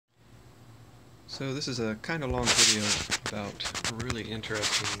So this is a kind of long video about a really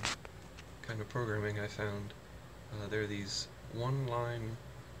interesting kind of programming I found. There are these one-line,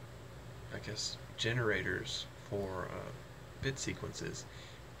 I guess, generators for bit sequences,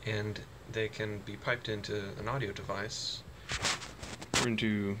 and they can be piped into an audio device or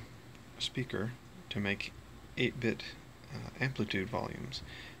into a speaker to make 8-bit amplitude volumes.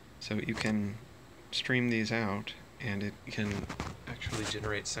 So you can stream these out and it can actually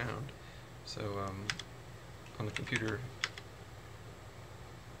generate sound. So on the computer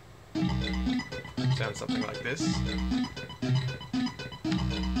it sounds something like this.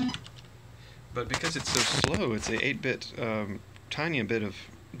 But because it's so slow, it's a 8-bit, tiny bit of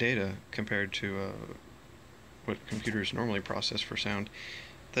data compared to what computers normally process for sound,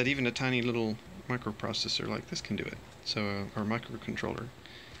 that even a tiny little microprocessor like this can do it. So, or microcontroller.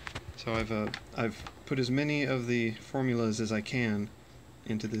 So I've put as many of the formulas as I can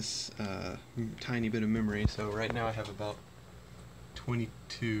into this tiny bit of memory. So right now I have about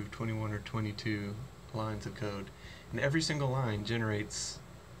 21 or 22 lines of code, and every single line generates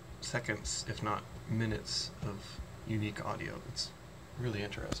seconds, if not minutes, of unique audio. It's really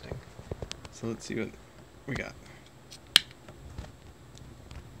interesting. So let's see what we got.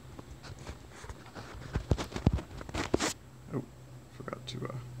 Oh, forgot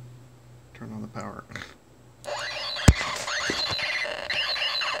to turn on the power.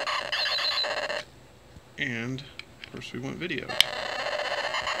 And of course we want video.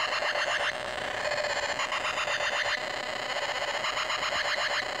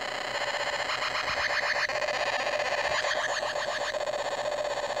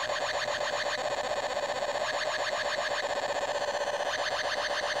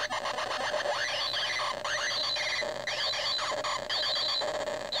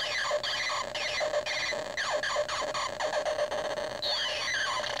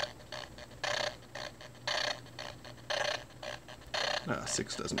 Ah,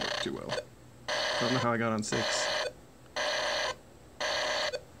 6 doesn't work too well. Don't know how I got on 6.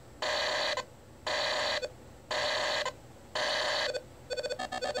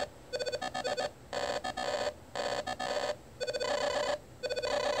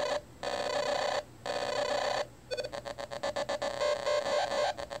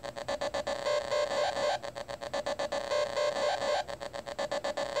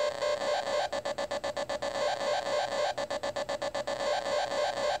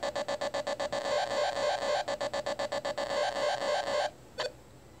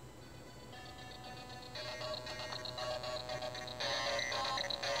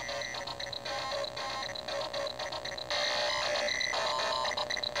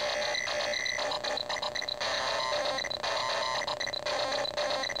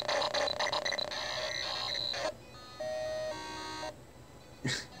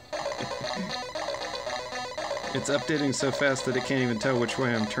 It's updating so fast that it can't even tell which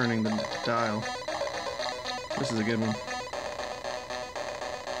way I'm turning the dial. This is a good one.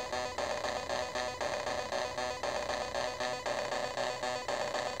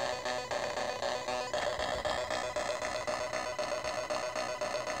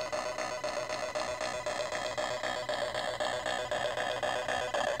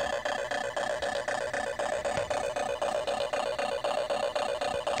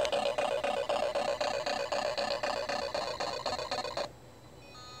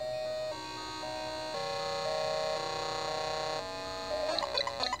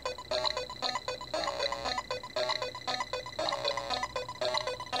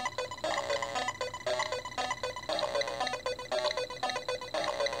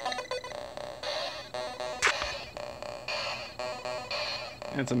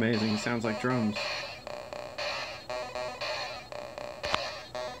 That's amazing. It sounds like drums.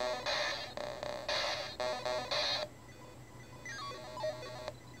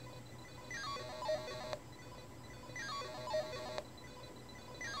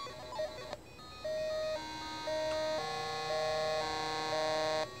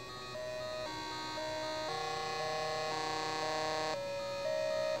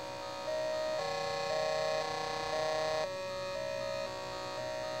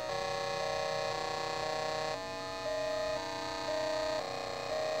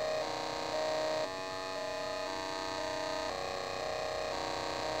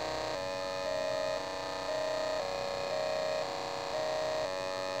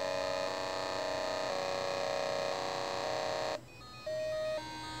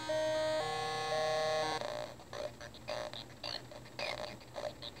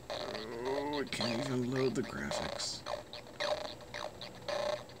 I can't even load the graphics.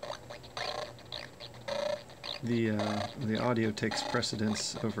 the audio takes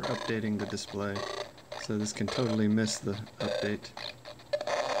precedence over updating the display, so this can totally miss the update.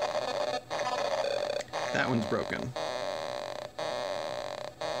 That one's broken.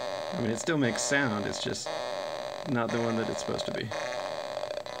 I mean, it still makes sound, it's just not the one that it's supposed to be.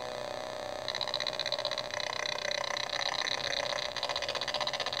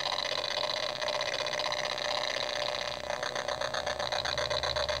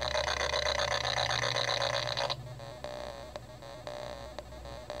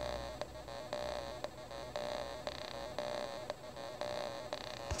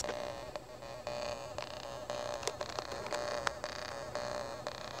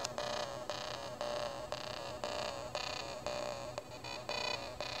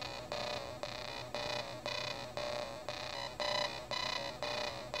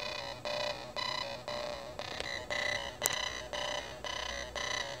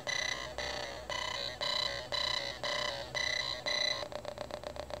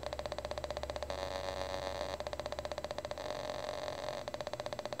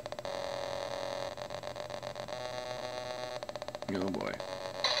 Oh boy.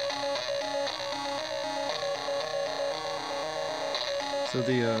 So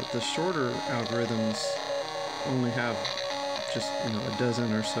the shorter algorithms only have just, you know, a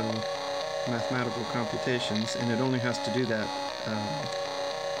dozen or so mathematical computations, and it only has to do that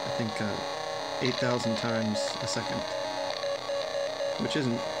I think 8,000 times a second, which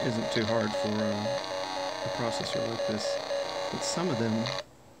isn't too hard for a processor like this. But some of them,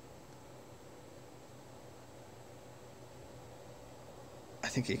 I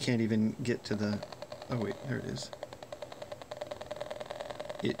think it can't even get to the, oh wait, there it is.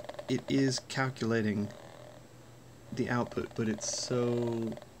 It is calculating the output, but it's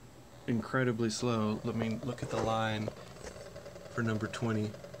so incredibly slow. Let me look at the line for number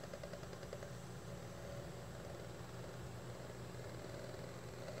 20.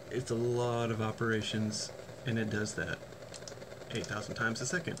 It's a lot of operations, and it does that 8,000 times a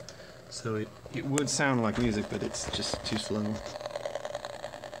second. So it would sound like music, but it's just too slow.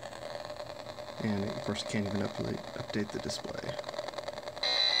 And of course, it can't even update the display.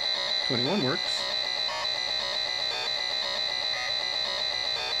 21 works.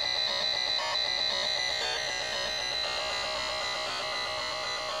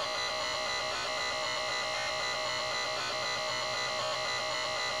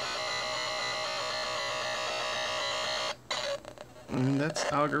 And that's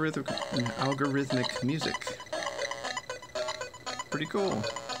algorithmic music. Pretty cool.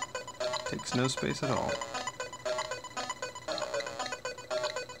 Takes no space at all.